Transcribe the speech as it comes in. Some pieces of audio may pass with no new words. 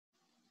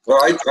Well,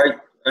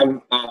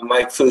 I'm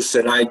Mike Foose,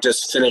 and I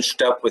just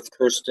finished up with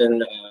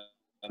Kirsten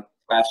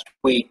last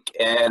week.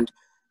 And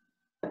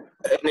an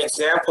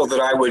example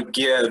that I would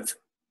give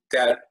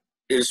that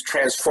is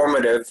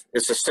transformative,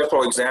 it's a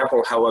simple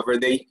example, however,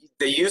 they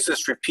use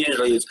this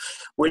repeatedly, is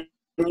when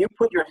you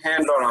put your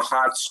hand on a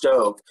hot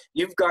stove,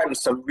 you've gotten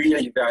some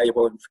really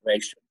valuable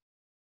information.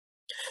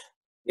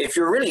 If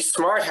you're really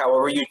smart,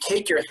 however, you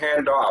take your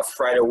hand off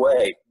right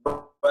away.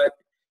 But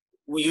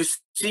you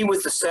see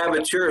with the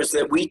saboteurs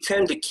that we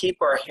tend to keep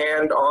our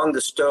hand on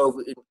the stove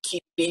and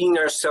keep beating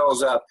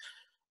ourselves up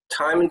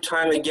time and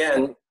time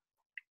again,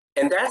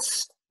 and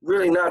that's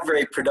really not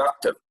very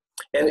productive.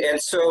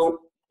 And so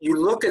you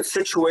look at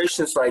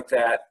situations like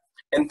that,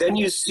 and then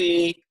you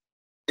see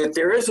that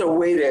there is a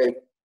way to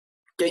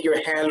get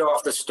your hand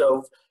off the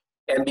stove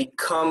and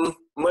become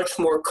much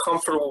more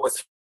comfortable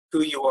with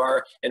who you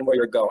are and where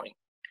you're going.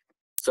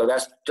 So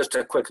that's just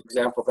a quick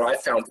example that I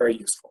found very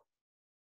useful.